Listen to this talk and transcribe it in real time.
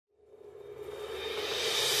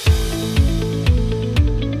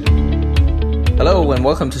Hello and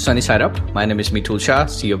welcome to Sunny Side Up. My name is Mitul Shah,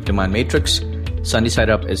 CEO of Demand Matrix. Sunny Side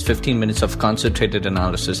Up is 15 minutes of concentrated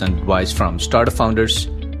analysis and advice from startup founders,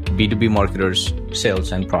 B2B marketers,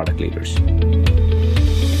 sales, and product leaders.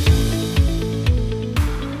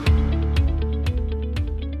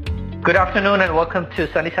 Good afternoon and welcome to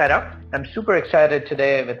Sunny Side Up. I'm super excited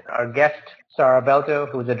today with our guest, Sarah Belto,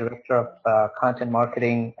 who's the Director of Content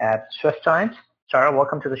Marketing at Swift Science. Sarah,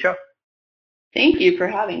 welcome to the show. Thank you for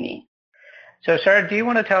having me. So, Sarah, do you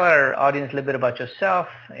want to tell our audience a little bit about yourself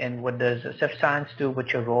and what does Swift Science do, what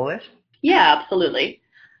your role is? Yeah, absolutely.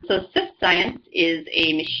 So Swift Science is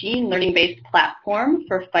a machine learning-based platform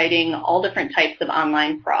for fighting all different types of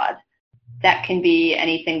online fraud. That can be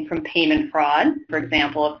anything from payment fraud, for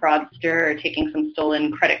example, a fraudster taking some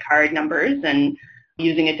stolen credit card numbers and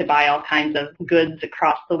using it to buy all kinds of goods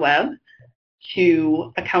across the web,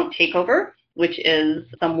 to account takeover, which is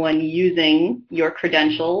someone using your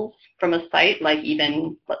credentials from a site like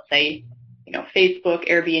even, let's say, Facebook,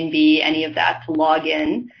 Airbnb, any of that, to log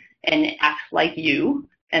in and act like you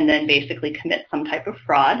and then basically commit some type of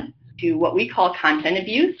fraud, to what we call content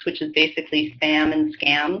abuse, which is basically spam and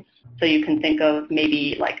scams. So you can think of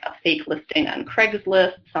maybe like a fake listing on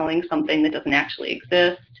Craigslist selling something that doesn't actually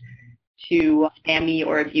exist, to spammy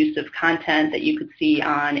or abusive content that you could see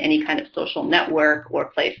on any kind of social network or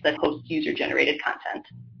place that hosts user-generated content.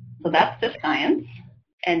 So that's Swift Science.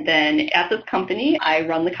 And then at this company, I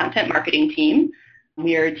run the content marketing team.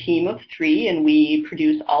 We are a team of 3, and we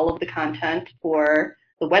produce all of the content for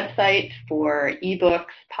the website, for ebooks,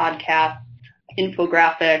 podcasts,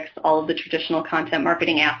 infographics, all of the traditional content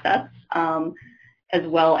marketing assets, as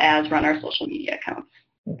well as run our social media accounts.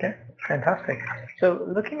 Okay, fantastic. So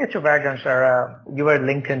looking at your background, Sarah, you were at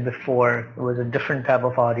LinkedIn before. It was a different type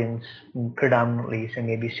of audience, predominantly, so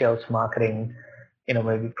maybe sales, marketing,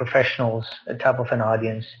 maybe professionals, a type of an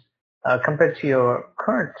audience, compared to your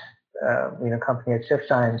current, company at Swift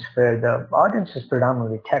Science, where the audience is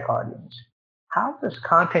predominantly tech audience. How does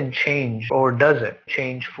content change, or does it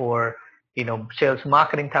change for, sales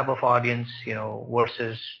marketing type of audience,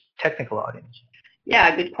 versus technical audience?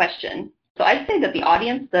 Yeah, good question. So I'd say that the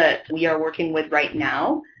audience that we are working with right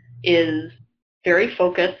now is very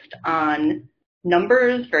focused on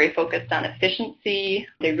numbers, very focused on efficiency.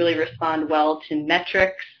 They really respond well to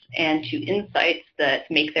metrics and to insights that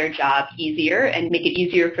make their job easier and make it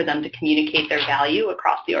easier for them to communicate their value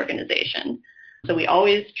across the organization. So we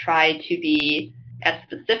always try to be as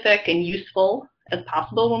specific and useful as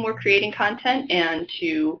possible when we're creating content, and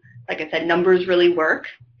to, like I said, numbers really work.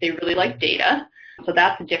 They really like data. So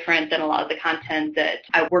that's different than a lot of the content that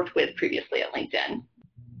I worked with previously at LinkedIn.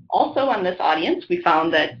 Also on this audience, we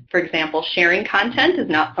found that, for example, sharing content is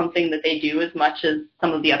not something that they do as much as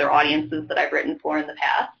some of the other audiences that I've written for in the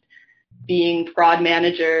past. Being fraud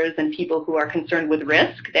managers and people who are concerned with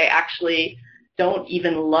risk, they actually don't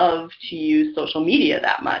even love to use social media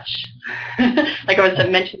that much. Like I was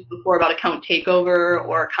mentioned before about account takeover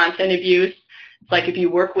or content abuse, it's like if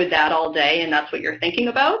you work with that all day and that's what you're thinking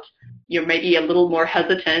about, you're maybe a little more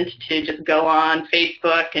hesitant to just go on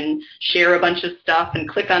Facebook and share a bunch of stuff and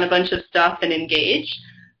click on a bunch of stuff and engage.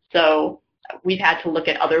 So we've had to look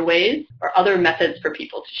at other ways or other methods for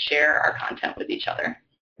people to share our content with each other.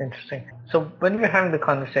 Interesting. So when you were having the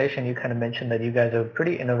conversation, you kind of mentioned that you guys have a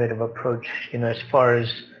pretty innovative approach, as far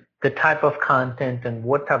as the type of content and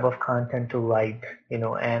what type of content to write,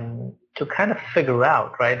 and to kind of figure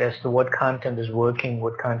out, right, as to what content is working,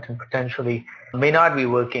 what content potentially may not be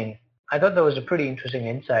working. I thought that was a pretty interesting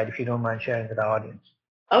insight, if you don't mind sharing with our audience.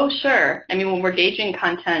 Oh, sure. I mean, when we're gauging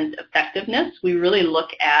content effectiveness, we really look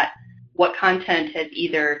at what content has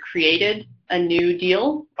either created a new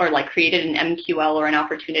deal or created an MQL or an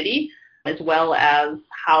opportunity, as well as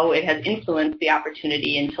how it has influenced the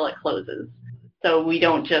opportunity until it closes. So we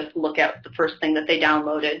don't just look at the first thing that they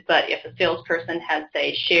downloaded, but if a salesperson has,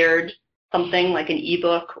 say, shared something like an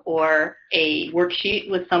ebook or a worksheet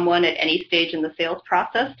with someone at any stage in the sales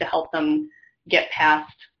process to help them get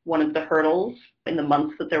past one of the hurdles in the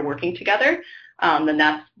months that they're working together, then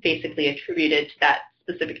that's basically attributed to that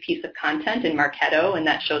specific piece of content in Marketo, and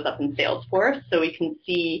that shows up in Salesforce. So we can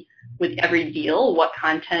see with every deal what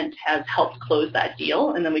content has helped close that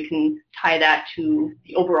deal, and then we can tie that to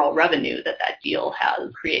the overall revenue that that deal has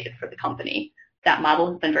created for the company. That model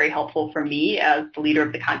has been very helpful for me as the leader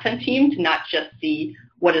of the content team to not just see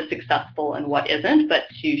what is successful and what isn't, but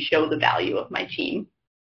to show the value of my team.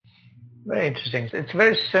 Very interesting. It's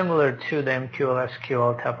very similar to the MQL,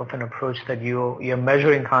 SQL type of an approach that you're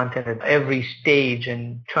measuring content at every stage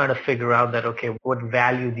and trying to figure out that, okay, what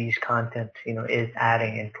value these content, is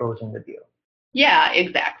adding and closing the deal. Yeah,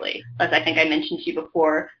 exactly. As I think I mentioned to you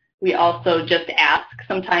before, We also just ask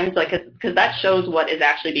sometimes, like, because that shows what is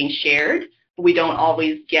actually being shared. We don't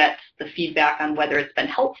always get the feedback on whether it's been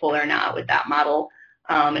helpful or not with that model.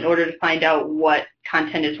 In order to find out what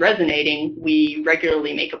content is resonating, we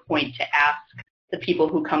regularly make a point to ask the people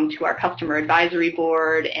who come to our customer advisory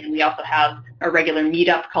board, and we also have a regular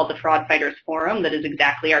meetup called the Fraud Fighters Forum that is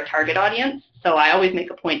exactly our target audience. So I always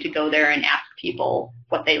make a point to go there and ask people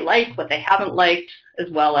what they like, what they haven't liked,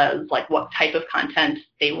 as well as like what type of content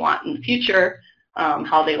they want in the future,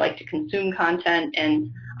 how they like to consume content.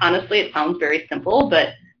 And honestly, it sounds very simple, but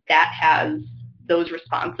those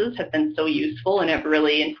responses have been so useful and have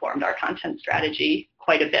really informed our content strategy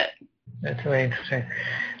quite a bit. That's very interesting.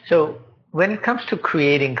 So when it comes to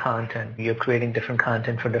creating content, you're creating different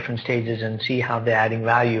content for different stages and see how they're adding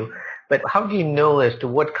value. But how do you know as to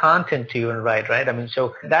what content to even write, right? I mean,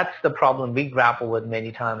 so that's the problem we grapple with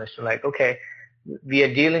many times is to like, okay, we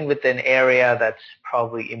are dealing with an area that's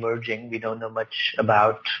probably emerging. We don't know much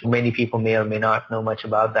about. Many people may or may not know much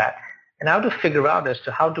about that. And how to figure out as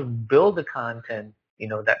to how to build the content,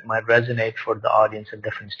 that might resonate for the audience at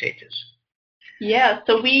different stages. Yeah,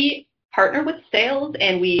 so we partner with sales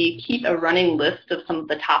and we keep a running list of some of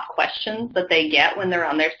the top questions that they get when they're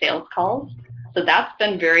on their sales calls. So that's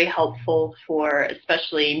been very helpful for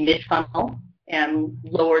especially mid-funnel and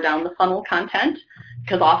lower down the funnel content,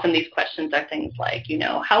 because often these questions are things like,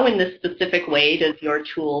 how in this specific way does your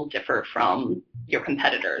tool differ from your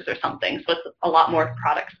competitors or something? So it's a lot more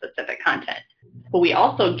product-specific content. But we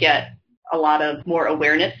also get a lot of more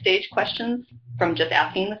awareness stage questions from just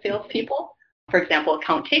asking the salespeople. For example,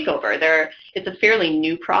 account takeover. It's a fairly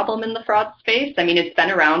new problem in the fraud space. I mean, it's been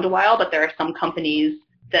around a while, but there are some companies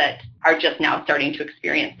that are just now starting to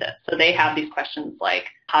experience it. So they have these questions like,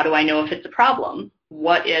 how do I know if it's a problem?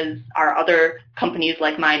 Are other companies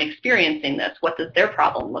like mine experiencing this? What does their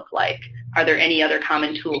problem look like? Are there any other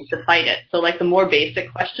common tools to fight it? So like the more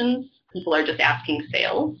basic questions people are just asking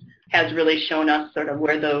sales has really shown us sort of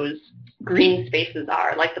where those green spaces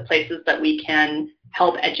are, like the places that we can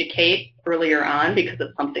help educate earlier on because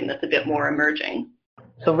it's something that's a bit more emerging.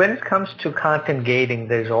 So when it comes to content gating,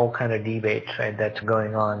 there's all kind of debates, right, that's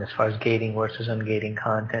going on as far as gating versus ungating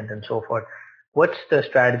content and so forth. What's the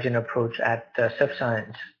strategy and approach at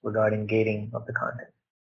SiftScience regarding gating of the content?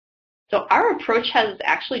 So our approach has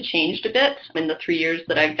actually changed a bit in the 3 years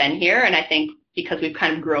that I've been here, and I think because we've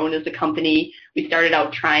kind of grown as a company, we started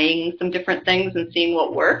out trying some different things and seeing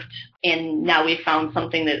what worked, and now we've found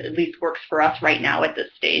something that at least works for us right now at this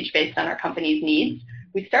stage based on our company's needs.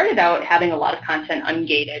 We started out having a lot of content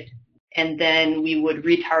ungated, and then we would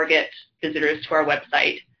retarget visitors to our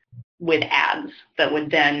website with ads that would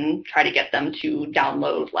then try to get them to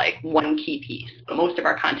download like one key piece. But most of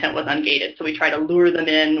our content was ungated, so we try to lure them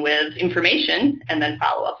in with information and then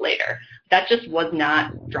follow up later. That just was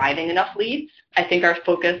not driving enough leads. I think our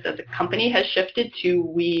focus as a company has shifted to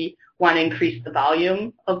we want to increase the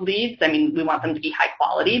volume of leads. I mean, we want them to be high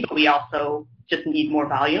quality, but we also just need more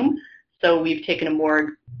volume. So we've taken a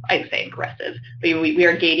more, I'd say, aggressive. We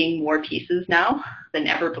are gating more pieces now than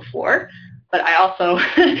ever before. But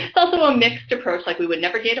it's also a mixed approach. Like we would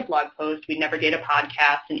never gate a blog post, we'd never gate a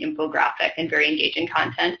podcast, an infographic, and very engaging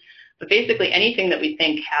content. But basically anything that we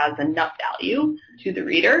think has enough value to the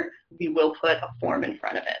reader, we will put a form in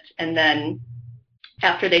front of it. And then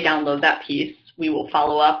after they download that piece, we will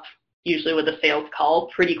follow up usually with a sales call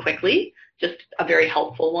pretty quickly, just a very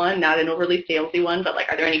helpful one, not an overly salesy one, but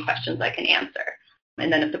like, are there any questions I can answer?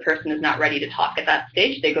 And then if the person is not ready to talk at that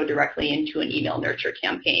stage, they go directly into an email nurture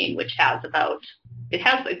campaign, which has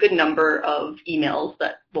a good number of emails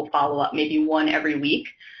that will follow up, maybe one every week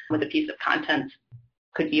with a piece of content.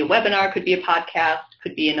 Could be a webinar, could be a podcast,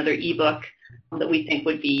 could be another ebook that we think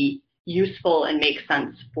would be useful and make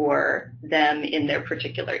sense for them in their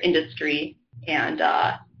particular industry and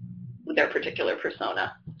their particular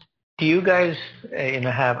persona. Do you guys,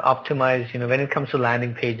 have optimized, when it comes to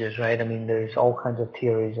landing pages, right? I mean, there's all kinds of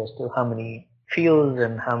theories as to how many fields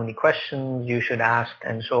and how many questions you should ask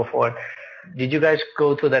and so forth. Did you guys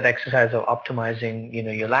go through that exercise of optimizing,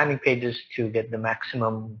 your landing pages to get the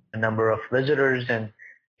maximum number of visitors and,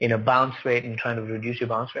 bounce rate and trying to reduce your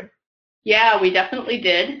bounce rate? Yeah, we definitely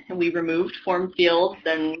did. And we removed form fields,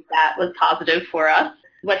 and that was positive for us.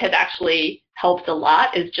 What has actually helped a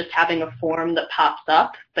lot is just having a form that pops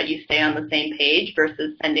up, but you stay on the same page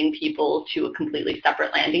versus sending people to a completely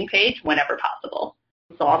separate landing page whenever possible.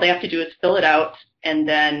 So all they have to do is fill it out, and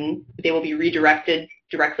then they will be redirected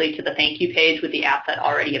directly to the thank you page with the asset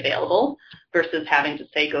already available versus having to,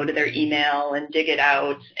 say, go to their email and dig it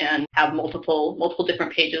out and have multiple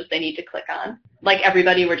different pages they need to click on. Like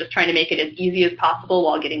everybody, we're just trying to make it as easy as possible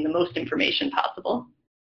while getting the most information possible.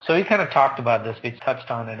 So we kind of talked about this, we touched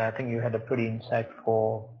on it. I think you had a pretty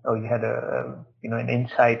insightful, or you had an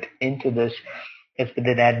insight into this. It's with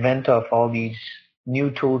the advent of all these new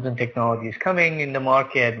tools and technologies coming in the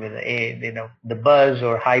market with the buzz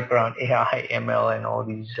or hype around AI, ML, and all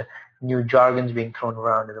these new jargons being thrown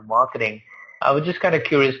around in the marketing. I was just kind of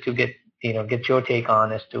curious to get your take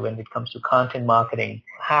on as to when it comes to content marketing.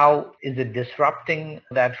 How is it disrupting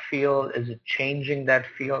that field? Is it changing that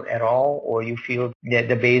field at all? Or you feel that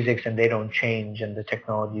the basics and they don't change and the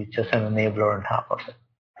technology is just an enabler on top of it?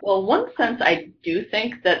 Well, one sense I do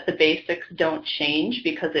think that the basics don't change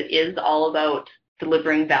because it is all about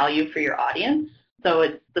delivering value for your audience. So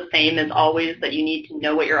it's the same as always that you need to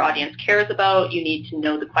know what your audience cares about. You need to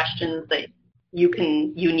know the questions that you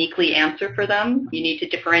can uniquely answer for them. You need to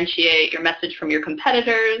differentiate your message from your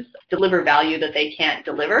competitors, deliver value that they can't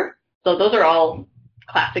deliver. So those are all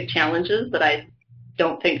classic challenges that I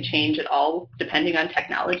don't think change at all depending on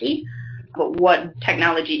technology. But what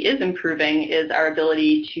technology is improving is our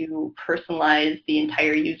ability to personalize the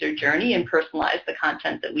entire user journey and personalize the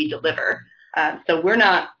content that we deliver. So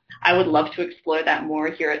I would love to explore that more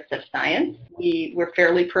here at Sift Science. We're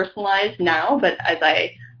fairly personalized now, but as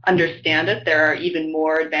I understand it, there are even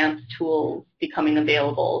more advanced tools becoming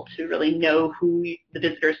available to really know who the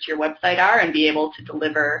visitors to your website are and be able to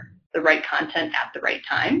deliver the right content at the right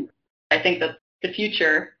time. I think that the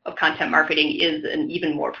future of content marketing is an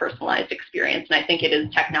even more personalized experience, and I think it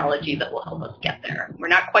is technology that will help us get there. We're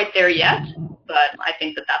not quite there yet, but I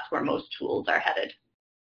think that that's where most tools are headed.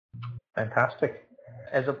 Fantastic.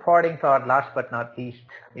 As a parting thought, last but not least,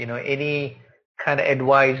 any kind of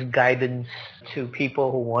advice, guidance to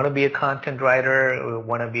people who want to be a content writer or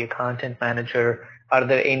want to be a content manager? Are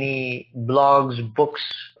there any blogs, books,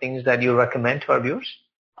 things that you recommend to our viewers?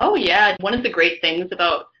 Oh, yeah. One of the great things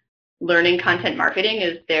about learning content marketing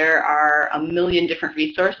is there are a million different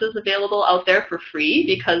resources available out there for free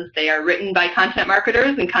because they are written by content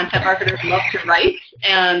marketers, and content marketers love to write,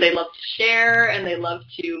 and they love to share, and they love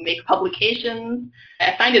to make publications.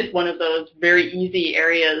 I find it's one of those very easy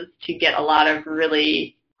areas to get a lot of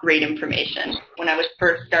really great information. When I was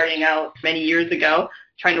first starting out many years ago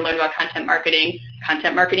trying to learn about content marketing,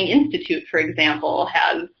 Content Marketing Institute, for example,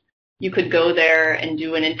 you could go there and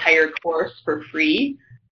do an entire course for free.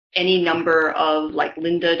 Any number of like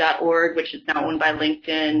lynda.org, which is now owned by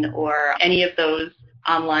LinkedIn, or any of those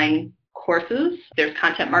online courses. There's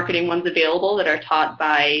content marketing ones available that are taught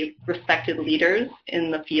by respected leaders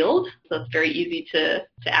in the field. So it's very easy to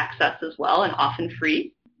access as well and often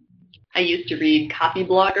free. I used to read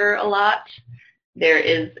Copyblogger a lot. There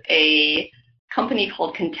is a company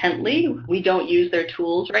called Contently. We don't use their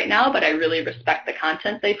tools right now, but I really respect the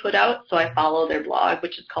content they put out. So I follow their blog,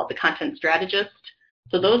 which is called The Content Strategist.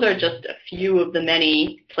 So those are just a few of the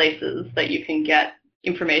many places that you can get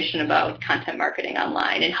information about content marketing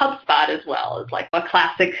online. And HubSpot as well is like a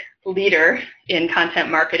classic leader in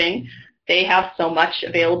content marketing. They have so much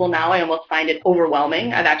available now, I almost find it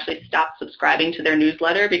overwhelming. I've actually stopped subscribing to their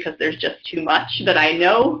newsletter because there's just too much. But I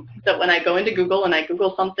know that when I go into Google and I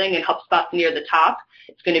Google something and HubSpot's near the top,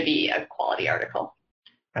 it's going to be a quality article.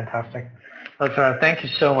 Fantastic. Well, Sarah, thank you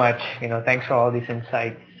so much. Thanks for all these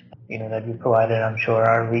insights that you provided. I'm sure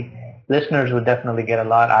our listeners would definitely get a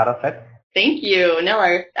lot out of it. Thank you. No,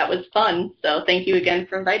 that was fun. So thank you again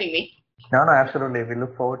for inviting me. No, absolutely. We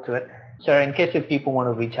look forward to it. Sarah, in case if people want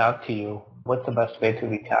to reach out to you, what's the best way to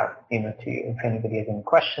reach out to you? If anybody has any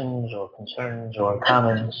questions or concerns or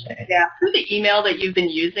comments? Yeah, through the email that you've been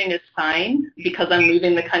using is fine. Because I'm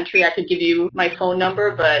leaving the country, I could give you my phone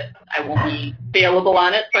number, but I won't be available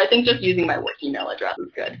on it. So I think just using my work email address is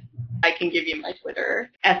good. I can give you my Twitter,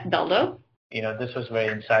 @sbeldo. This was very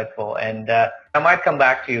insightful. And I might come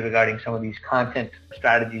back to you regarding some of these content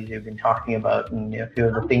strategies you've been talking about and a few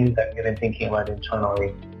of the things that you've been thinking about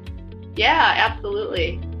internally. Yeah,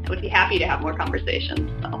 absolutely. I would be happy to have more conversations.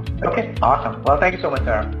 So. Okay, awesome. Well, thank you so much,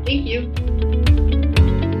 Sarah. Thank you.